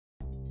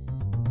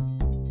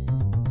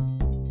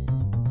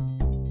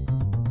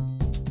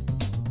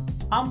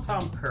I'm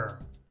Tom Kerr.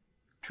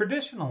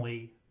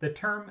 Traditionally, the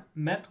term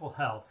mental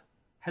health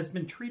has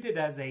been treated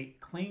as a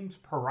claims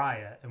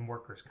pariah in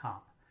workers'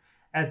 comp,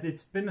 as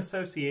it's been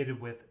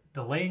associated with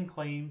delaying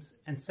claims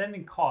and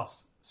sending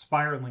costs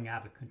spiraling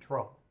out of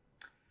control.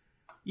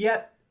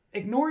 Yet,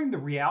 ignoring the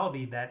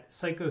reality that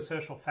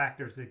psychosocial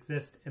factors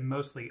exist in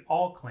mostly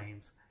all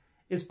claims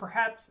is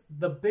perhaps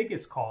the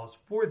biggest cause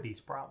for these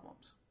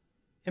problems.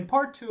 In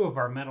part 2 of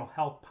our mental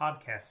health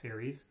podcast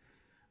series,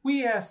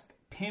 we asked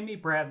Tammy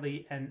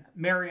Bradley and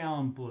Mary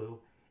Ellen Blue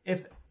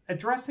if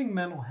addressing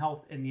mental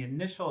health in the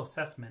initial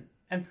assessment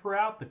and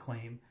throughout the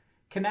claim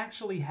can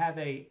actually have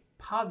a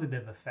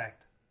positive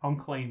effect on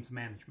claims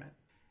management.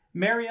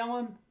 Mary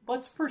Ellen,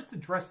 let's first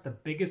address the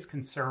biggest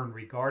concern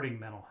regarding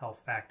mental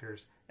health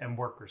factors and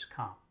workers'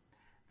 comp,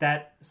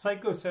 that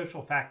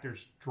psychosocial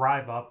factors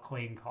drive up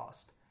claim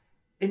cost.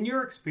 In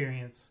your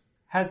experience,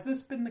 has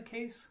this been the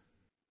case?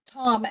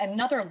 Tom,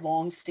 another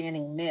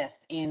long-standing myth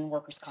in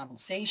workers'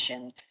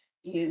 compensation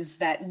is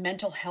that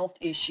mental health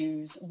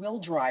issues will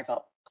drive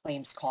up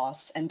claims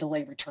costs and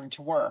delay return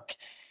to work.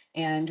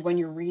 And when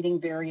you're reading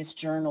various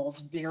journals,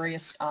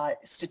 various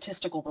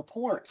statistical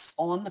reports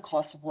on the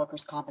cost of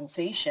workers'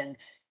 compensation,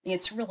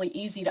 it's really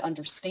easy to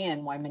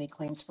understand why many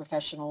claims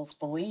professionals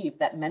believe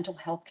that mental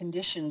health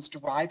conditions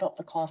drive up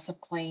the cost of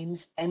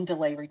claims and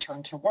delay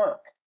return to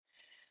work.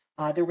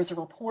 There was a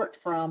report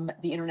from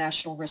the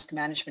International Risk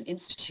Management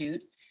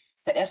Institute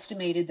that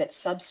estimated that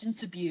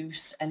substance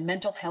abuse and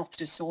mental health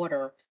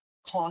disorder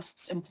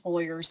costs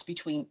employers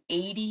between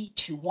 80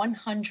 to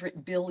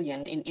 100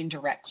 billion in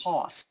indirect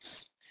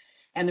costs.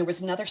 And there was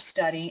another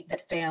study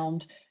that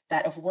found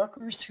that of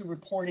workers who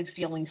reported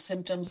feeling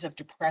symptoms of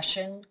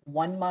depression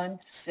 1 month,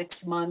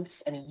 6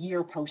 months, and a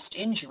year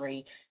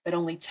post-injury, that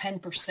only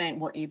 10%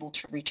 were able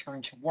to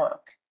return to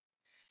work.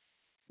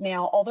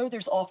 Now, although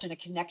there's often a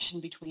connection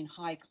between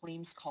high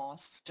claims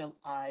costs,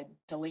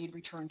 delayed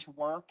return to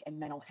work, and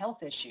mental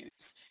health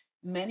issues,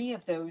 many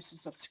of those who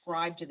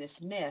subscribe to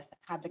this myth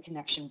have the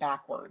connection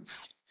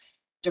backwards.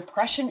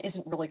 Depression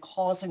isn't really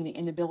causing the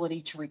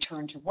inability to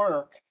return to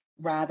work.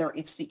 Rather,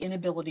 it's the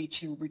inability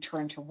to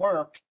return to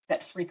work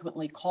that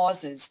frequently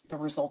causes the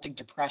resulting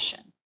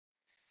depression.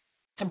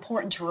 It's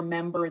important to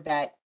remember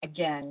that,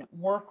 again,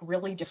 work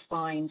really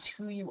defines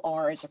who you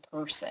are as a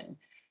person.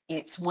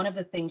 It's one of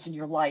the things in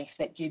your life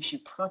that gives you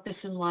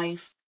purpose in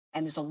life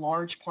and is a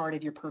large part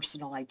of your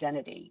personal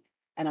identity.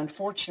 And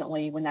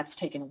unfortunately, when that's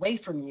taken away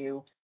from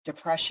you,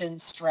 depression,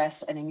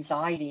 stress, and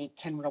anxiety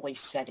can really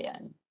set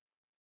in.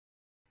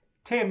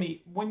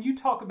 Tammy, when you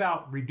talk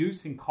about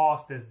reducing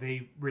costs as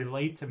they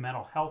relate to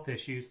mental health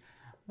issues,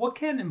 what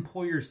can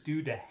employers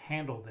do to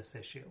handle this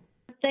issue?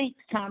 Thanks,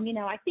 Tom.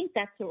 I think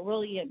that's a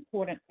really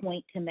important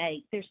point to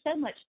make. There's so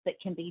much that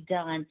can be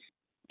done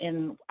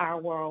in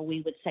our world, we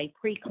would say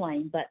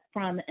pre-claim, but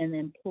from an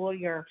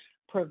employer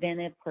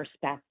preventive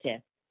perspective.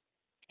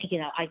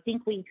 I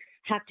think we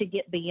have to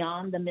get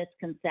beyond the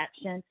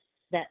misconception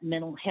that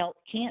mental health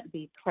can't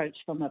be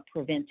approached from a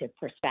preventive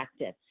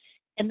perspective.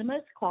 And the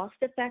most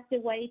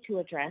cost-effective way to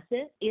address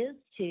it is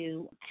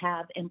to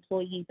have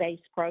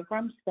employee-based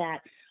programs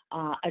that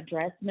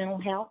address mental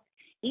health.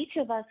 Each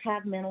of us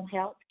have mental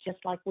health just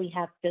like we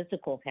have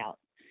physical health.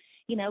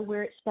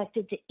 We're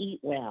expected to eat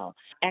well,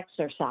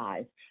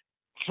 exercise,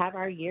 have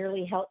our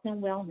yearly health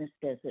and wellness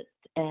visits,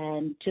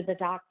 and to the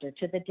doctor,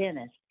 to the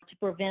dentist, to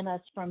prevent us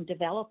from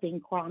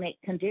developing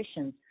chronic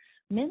conditions.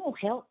 Mental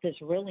health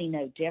is really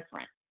no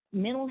different.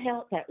 Mental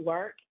health at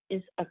work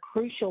is a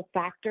crucial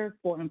factor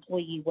for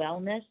employee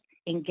wellness,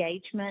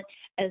 engagement,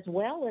 as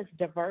well as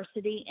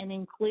diversity and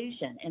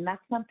inclusion. And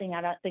that's something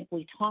I don't think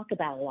we talk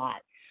about a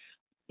lot.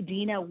 Do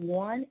you know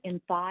 1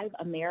 in 5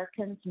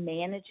 Americans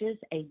manages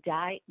a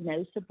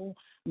diagnosable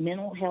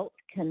mental health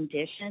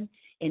condition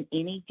in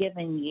any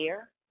given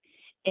year?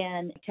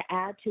 And to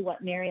add to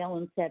what Mary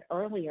Ellen said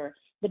earlier,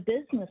 the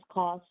business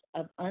cost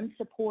of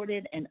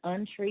unsupported and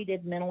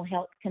untreated mental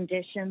health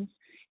conditions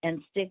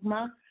and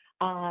stigma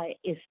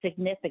is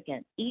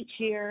significant. Each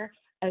year,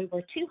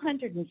 over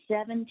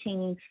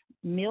 217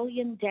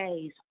 million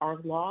days are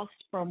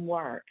lost from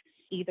work,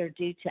 either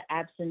due to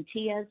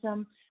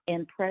absenteeism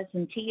and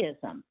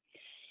presenteeism.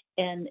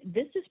 And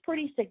this is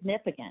pretty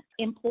significant.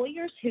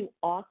 Employers who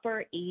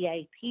offer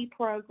EAP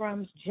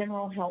programs,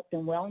 general health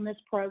and wellness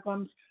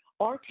programs,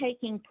 are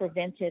taking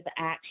preventive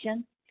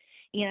action.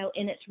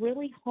 And it's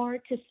really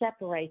hard to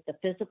separate the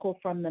physical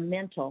from the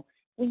mental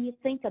when you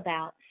think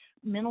about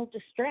mental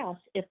distress,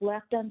 if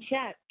left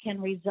unchecked, can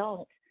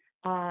result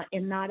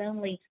in not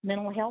only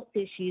mental health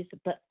issues,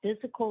 but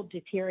physical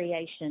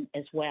deterioration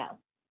as well.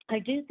 I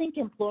do think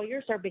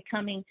employers are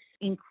becoming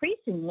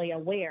increasingly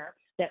aware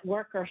that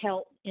worker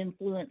health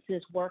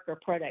influences worker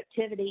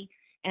productivity,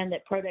 and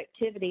that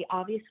productivity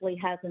obviously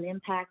has an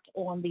impact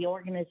on the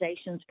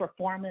organization's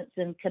performance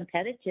and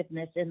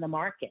competitiveness in the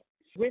market.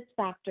 Risk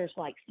factors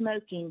like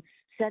smoking,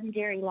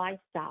 sedentary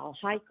lifestyle,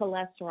 high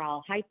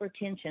cholesterol,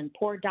 hypertension,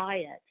 poor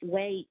diet,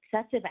 weight,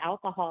 excessive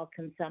alcohol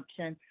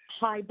consumption,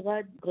 high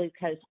blood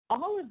glucose,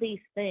 all of these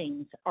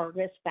things are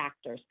risk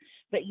factors.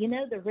 But you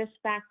know, the risk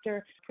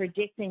factor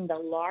predicting the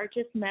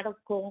largest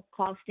medical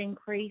cost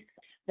increase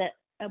that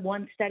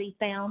one study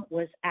found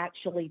was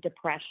actually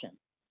depression.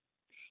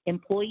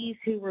 Employees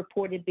who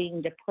reported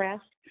being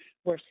depressed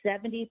were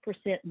 70%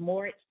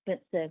 more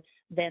expensive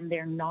than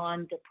their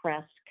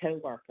non-depressed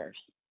coworkers.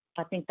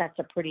 I think that's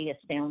a pretty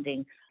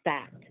astounding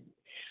fact.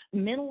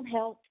 Mental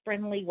health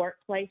friendly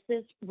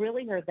workplaces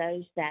really are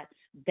those that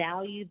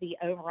value the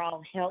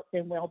overall health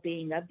and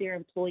well-being of their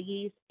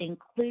employees,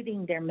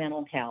 including their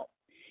mental health,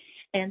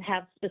 and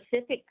have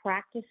specific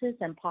practices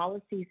and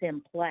policies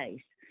in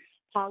place.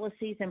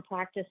 Policies and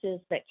practices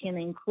that can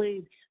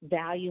include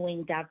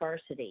valuing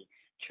diversity,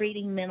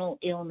 treating mental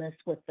illness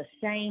with the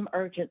same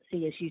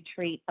urgency as you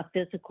treat a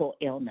physical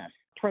illness,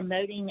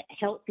 promoting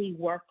healthy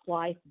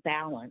work-life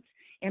balance,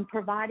 and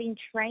providing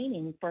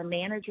training for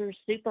managers,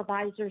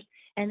 supervisors,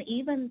 and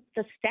even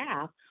the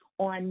staff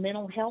on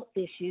mental health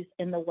issues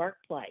in the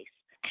workplace.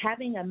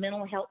 Having a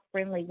mental health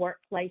friendly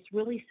workplace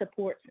really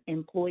supports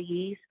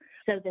employees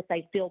so that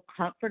they feel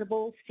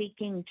comfortable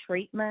seeking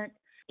treatment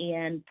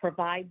and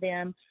provide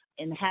them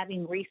and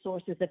having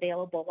resources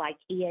available like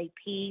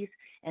EAPs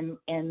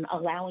and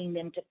allowing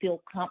them to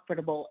feel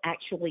comfortable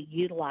actually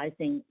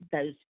utilizing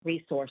those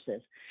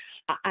resources.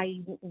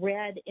 I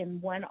read in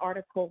one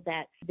article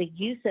that the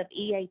use of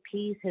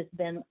EAPs has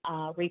been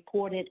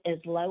reported as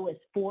low as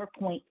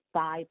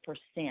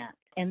 4.5%.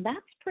 And that's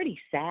pretty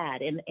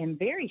sad and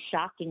very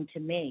shocking to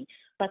me.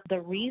 But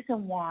the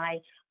reason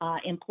why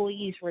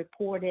employees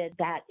reported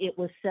that it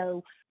was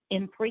so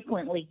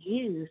infrequently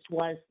used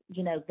was,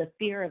 you know, the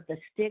fear of the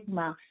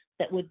stigma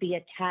that would be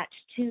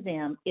attached to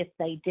them if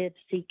they did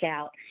seek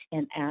out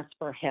and ask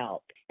for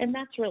help. And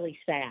that's really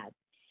sad.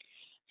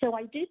 So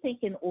I do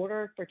think in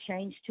order for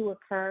change to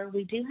occur,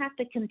 we do have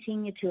to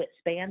continue to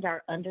expand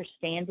our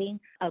understanding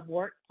of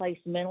workplace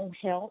mental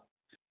health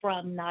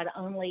from not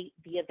only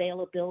the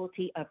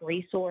availability of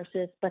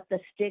resources, but the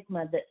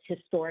stigma that's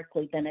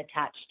historically been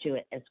attached to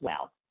it as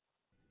well.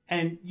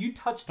 And you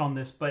touched on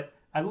this, but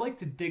I'd like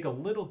to dig a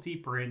little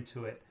deeper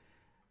into it.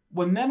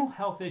 When mental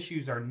health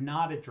issues are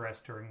not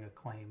addressed during a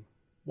claim,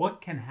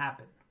 what can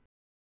happen?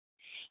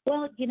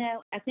 Well, you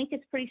know, I think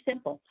it's pretty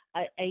simple.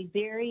 A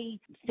very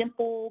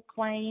simple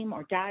claim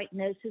or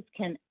diagnosis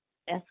can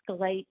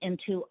escalate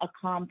into a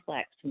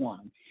complex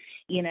one,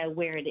 you know,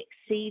 where it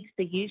exceeds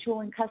the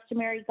usual and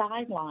customary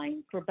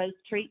guidelines for both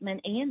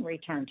treatment and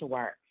return to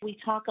work. We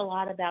talk a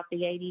lot about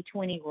the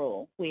 80-20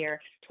 rule, where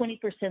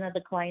 20% of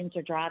the claims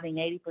are driving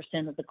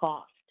 80% of the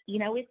cost. You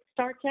know, it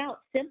starts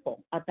out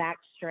simple, a back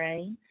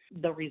strain,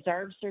 the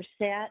reserves are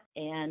set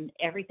and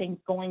everything's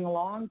going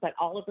along, but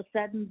all of a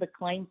sudden the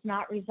claim's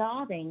not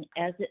resolving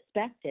as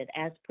expected,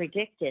 as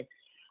predicted.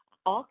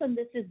 Often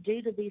this is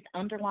due to these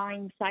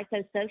underlying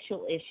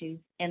psychosocial issues,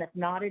 and if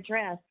not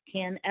addressed,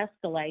 can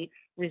escalate,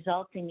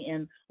 resulting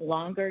in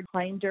longer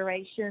claim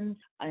durations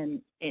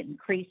and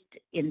increased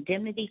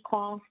indemnity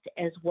costs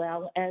as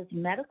well as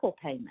medical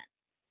payments.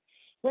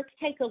 Let's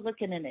take a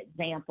look at an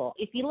example.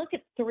 If you look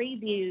at three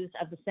views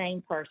of the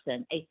same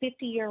person, a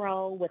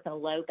 50-year-old with a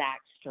low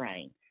back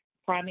strain,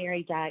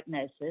 primary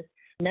diagnosis,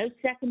 no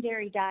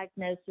secondary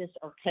diagnosis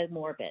or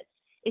comorbids.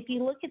 If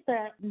you look at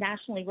the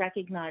nationally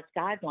recognized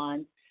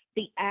guidelines,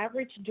 the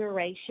average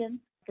duration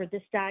for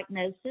this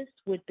diagnosis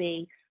would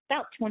be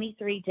about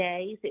 23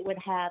 days. It would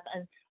have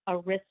a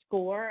risk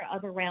score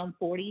of around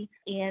 40,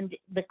 and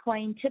the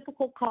claim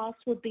typical cost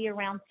would be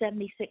around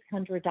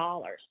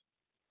 $7,600.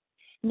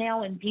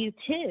 Now in view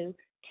 2,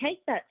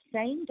 take that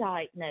same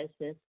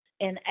diagnosis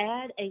and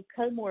add a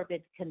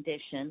comorbid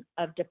condition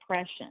of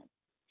depression.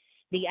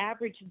 The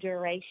average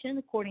duration,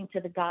 according to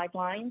the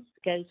guidelines,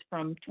 goes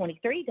from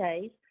 23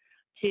 days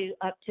to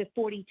up to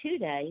 42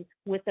 days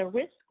with a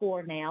risk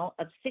score now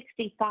of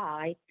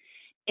 65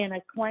 and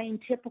a claim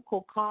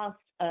typical cost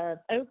of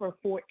over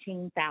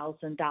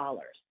 $14,000.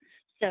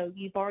 So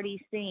you've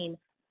already seen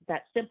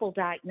that simple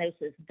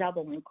diagnosis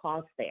double in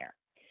cost there.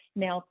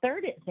 Now,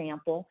 third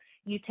example,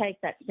 you take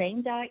that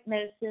same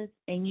diagnosis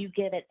and you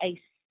give it a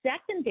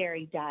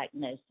secondary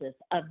diagnosis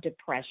of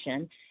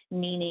depression,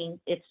 meaning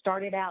it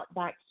started out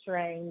back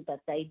strain, but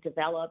they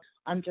developed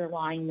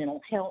underlying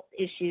mental health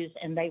issues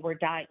and they were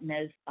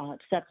diagnosed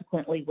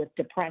subsequently with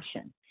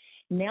depression.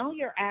 Now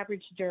your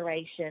average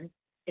duration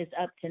is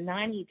up to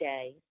 90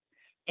 days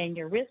and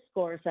your risk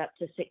score is up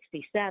to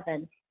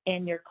 67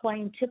 and your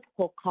claim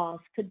typical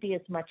cost could be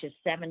as much as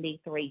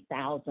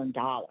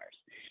 $73,000.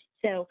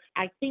 So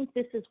I think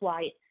this is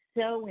why it's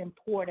so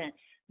important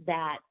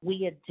that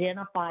we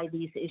identify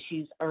these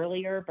issues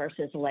earlier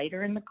versus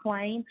later in the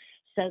claim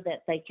so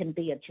that they can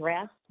be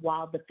addressed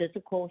while the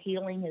physical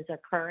healing is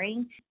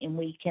occurring, and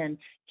we can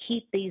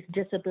keep these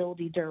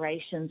disability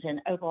durations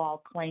and overall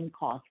claim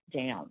costs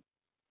down.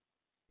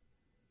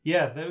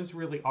 Yeah, those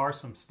really are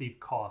some steep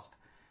costs.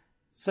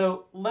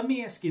 So let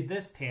me ask you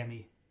this,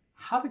 Tammy.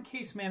 How do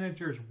case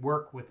managers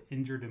work with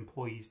injured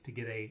employees to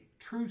get a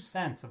true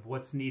sense of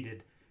what's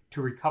needed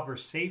to recover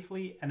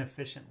safely and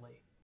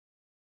efficiently?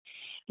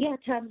 Yeah,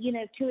 Tom,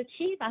 to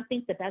achieve, I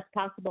think, the best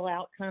possible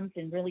outcomes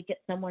and really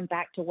get someone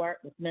back to work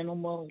with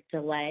minimal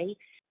delay,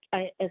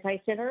 as I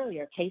said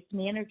earlier, case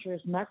managers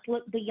must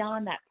look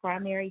beyond that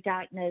primary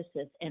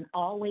diagnosis and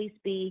always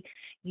be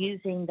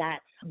using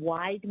that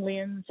wide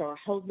lens or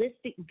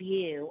holistic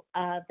view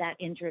of that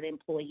injured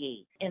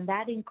employee. And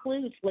that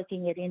includes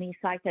looking at any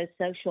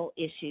psychosocial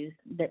issues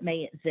that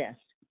may exist.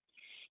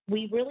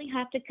 We really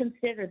have to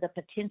consider the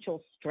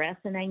potential stress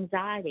and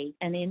anxiety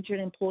an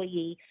injured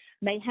employee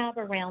may have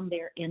around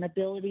their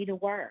inability to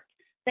work.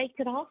 They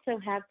could also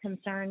have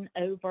concern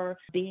over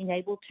being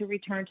able to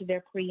return to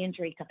their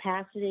pre-injury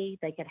capacity.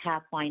 They could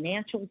have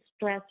financial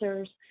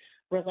stressors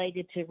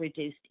related to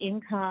reduced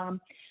income.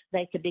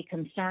 They could be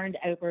concerned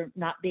over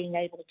not being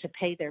able to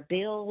pay their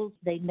bills.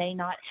 They may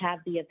not have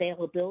the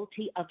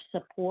availability of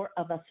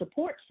a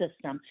support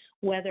system,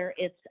 whether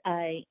it's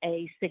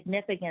a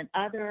significant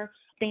other,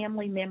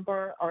 family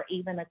member, or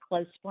even a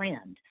close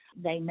friend.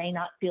 They may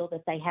not feel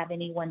that they have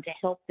anyone to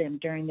help them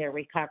during their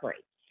recovery.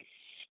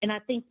 And I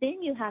think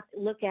then you have to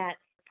look at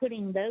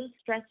putting those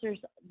stressors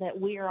that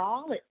we are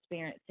all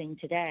experiencing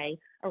today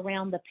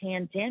around the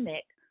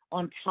pandemic.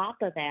 On top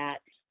of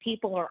that,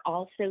 people are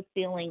also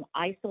feeling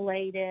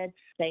isolated.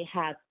 They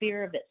have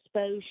fear of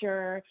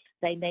exposure.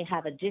 They may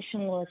have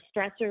additional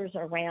stressors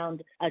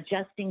around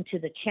adjusting to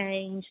the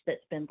change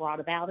that's been brought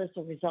about as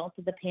a result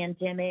of the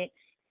pandemic.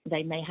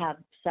 They may have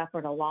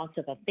suffered a loss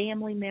of a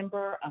family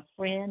member, a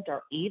friend,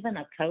 or even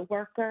a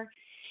coworker.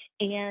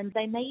 And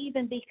they may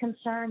even be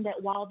concerned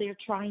that while they're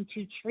trying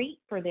to treat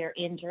for their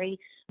injury,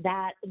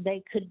 that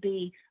they could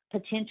be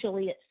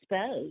potentially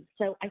exposed.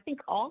 So I think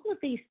all of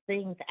these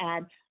things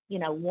add,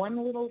 one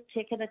little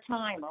tick at a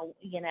time, or,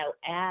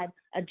 add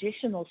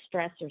additional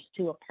stressors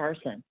to a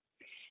person.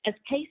 As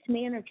case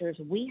managers,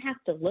 we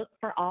have to look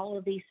for all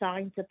of these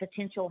signs of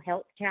potential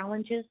health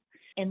challenges,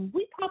 and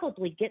we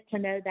probably get to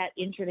know that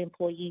injured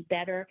employee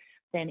better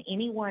than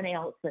anyone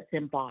else that's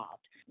involved.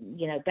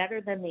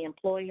 Better than the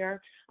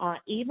employer,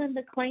 even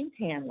the claims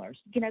handlers,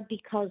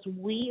 because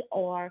we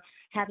are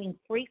having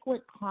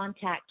frequent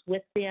contact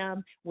with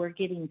them. We're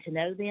getting to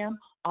know them.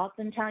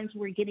 Oftentimes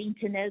we're getting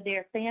to know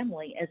their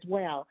family as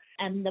well.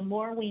 And the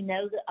more we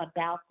know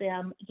about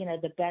them,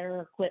 the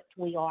better equipped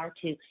we are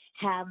to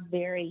have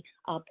very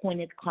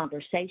pointed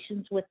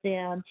conversations with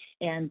them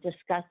and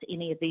discuss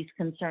any of these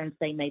concerns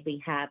they may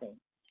be having.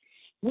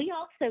 We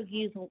also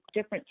use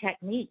different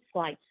techniques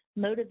like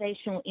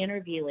motivational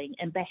interviewing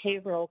and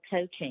behavioral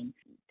coaching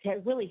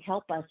to really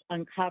help us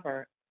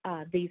uncover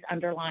these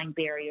underlying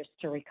barriers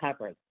to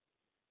recovery.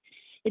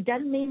 It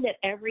doesn't mean that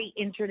every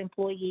injured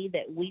employee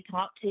that we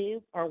talk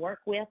to or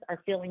work with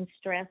are feeling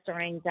stress or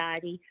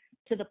anxiety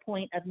to the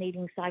point of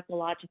needing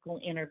psychological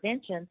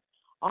intervention.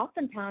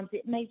 Oftentimes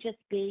it may just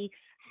be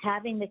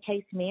having the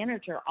case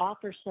manager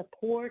offer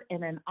support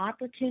and an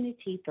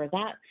opportunity for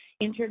that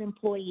injured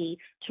employee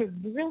to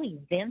really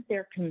vent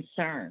their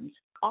concerns.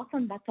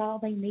 Often that's all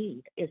they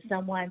need is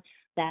someone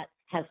that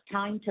has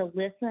time to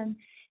listen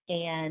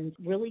and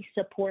really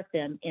support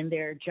them in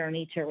their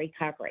journey to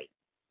recovery.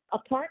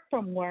 Apart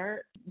from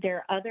work, there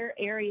are other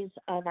areas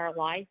of our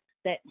life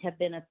that have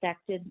been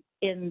affected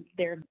in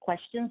their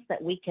questions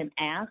that we can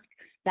ask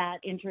that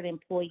injured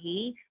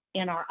employee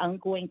in our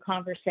ongoing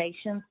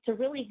conversations to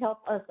really help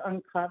us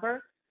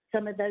uncover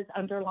some of those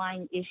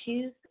underlying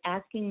issues,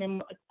 asking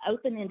them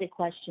open-ended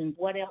questions.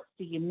 What else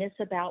do you miss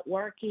about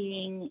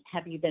working?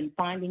 Have you been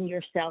finding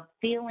yourself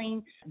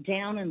feeling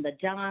down in the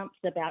dumps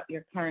about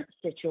your current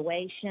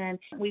situation?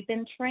 We've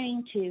been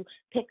trained to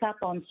pick up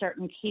on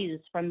certain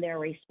cues from their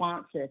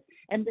responses,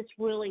 and this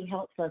really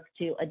helps us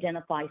to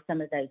identify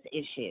some of those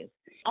issues.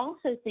 I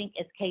also think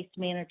as case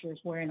managers,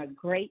 we're in a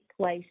great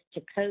place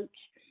to coach,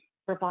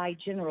 provide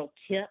general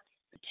tips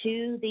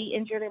to the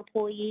injured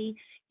employee,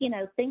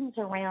 things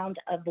around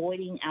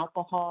avoiding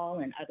alcohol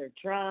and other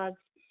drugs,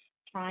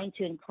 trying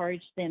to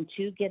encourage them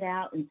to get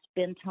out and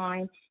spend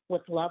time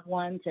with loved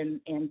ones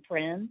and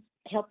friends,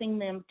 helping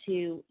them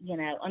to,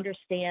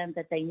 understand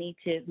that they need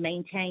to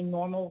maintain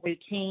normal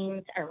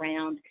routines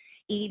around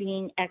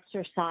eating,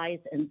 exercise,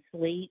 and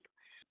sleep,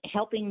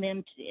 helping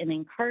them and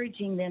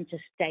encouraging them to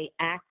stay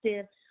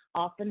active.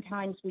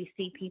 Oftentimes we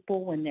see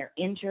people when they're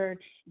injured,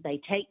 they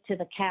take to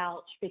the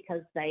couch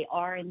because they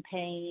are in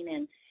pain,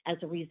 and as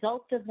a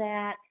result of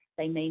that,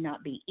 they may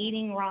not be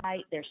eating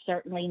right. They're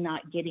certainly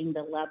not getting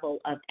the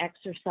level of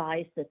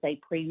exercise that they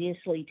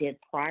previously did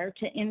prior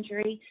to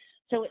injury.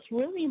 So it's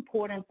really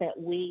important that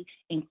we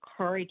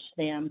encourage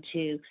them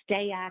to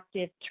stay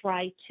active,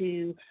 try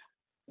to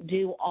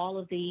do all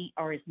of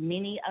or as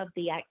many of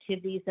the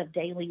activities of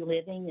daily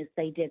living as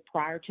they did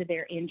prior to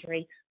their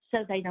injury,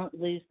 so they don't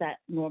lose that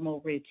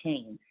normal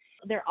routine.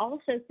 There are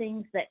also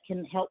things that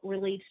can help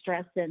relieve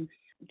stress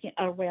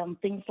around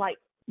things like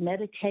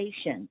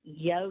meditation,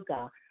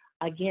 yoga,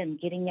 again,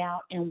 getting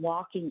out and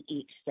walking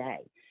each day.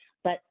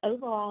 But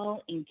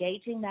overall,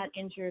 engaging that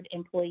injured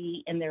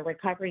employee in their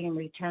recovery and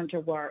return to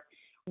work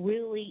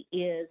really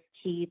is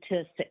key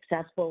to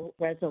successful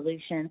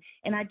resolution.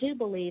 And I do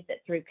believe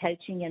that through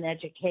coaching and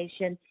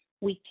education,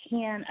 we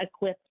can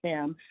equip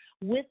them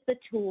with the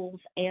tools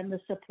and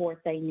the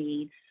support they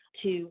need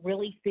to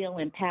really feel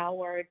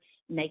empowered,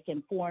 make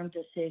informed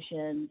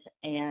decisions,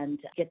 and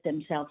get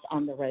themselves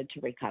on the road to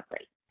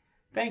recovery.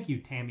 Thank you,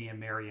 Tammy and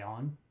Mary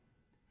Ellen.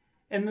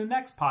 In the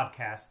next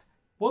podcast,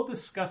 we'll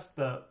discuss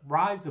the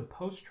rise of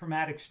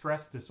post-traumatic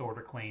stress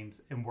disorder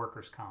claims in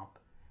workers' comp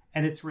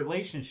and its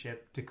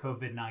relationship to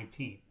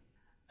COVID-19.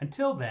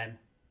 Until then,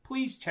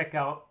 please check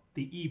out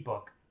the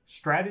ebook,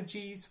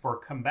 Strategies for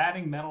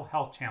Combating Mental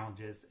Health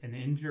Challenges in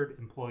Injured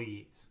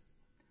Employees.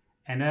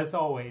 And as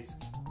always,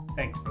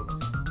 thanks for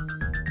listening.